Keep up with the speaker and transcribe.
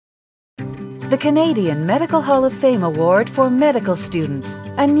the Canadian Medical Hall of Fame Award for Medical Students,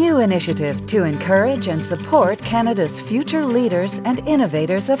 a new initiative to encourage and support Canada's future leaders and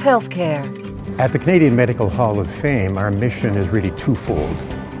innovators of healthcare. At the Canadian Medical Hall of Fame, our mission is really twofold.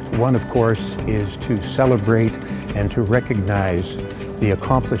 One, of course, is to celebrate and to recognize the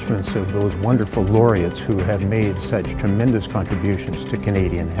accomplishments of those wonderful laureates who have made such tremendous contributions to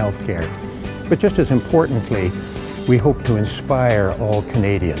Canadian healthcare. But just as importantly, we hope to inspire all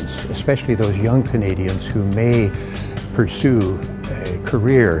Canadians, especially those young Canadians who may pursue a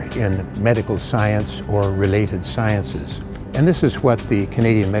career in medical science or related sciences. And this is what the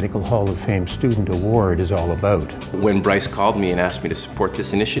Canadian Medical Hall of Fame Student Award is all about. When Bryce called me and asked me to support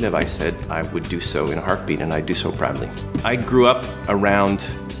this initiative, I said I would do so in a heartbeat, and I do so proudly. I grew up around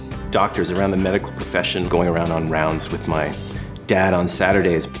doctors, around the medical profession, going around on rounds with my dad on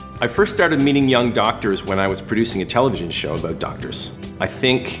Saturdays. I first started meeting young doctors when I was producing a television show about doctors. I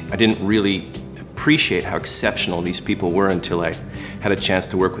think I didn't really appreciate how exceptional these people were until I had a chance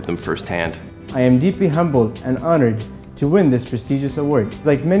to work with them firsthand. I am deeply humbled and honored to win this prestigious award.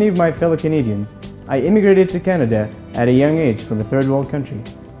 Like many of my fellow Canadians, I immigrated to Canada at a young age from a third world country.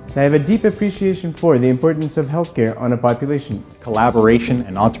 So I have a deep appreciation for the importance of healthcare on a population. Collaboration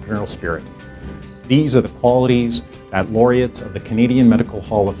and entrepreneurial spirit. These are the qualities that laureates of the Canadian Medical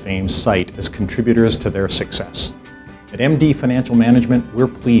Hall of Fame cite as contributors to their success. At MD Financial Management, we're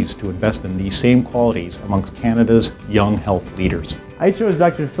pleased to invest in these same qualities amongst Canada's young health leaders. I chose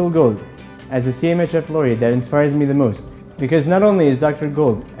Dr. Phil Gould as the CMHF laureate that inspires me the most, because not only is Dr.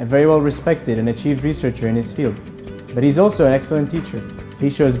 Gould a very well respected and achieved researcher in his field, but he's also an excellent teacher. He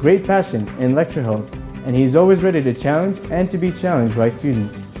shows great passion in lecture halls, and he's always ready to challenge and to be challenged by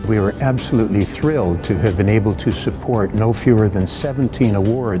students. We were absolutely thrilled to have been able to support no fewer than 17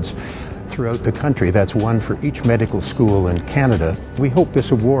 awards throughout the country. That's one for each medical school in Canada. We hope this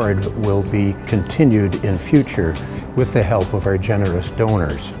award will be continued in future with the help of our generous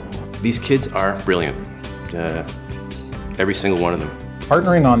donors. These kids are brilliant, every single one of them.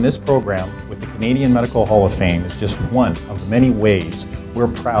 Partnering on this program with the Canadian Medical Hall of Fame is just one of the many ways we're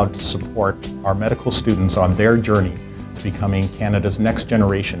proud to support our medical students on their journey to becoming Canada's next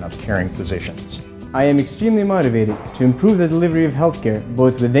generation of caring physicians. I am extremely motivated to improve the delivery of healthcare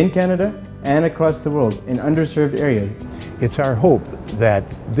both within Canada and across the world in underserved areas. It's our hope that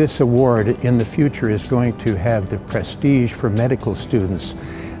this award in the future is going to have the prestige for medical students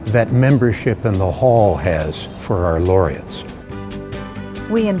that membership in the Hall has for our laureates.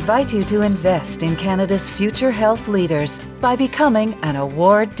 We invite you to invest in Canada's future health leaders by becoming an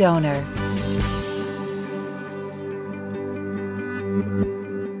award donor.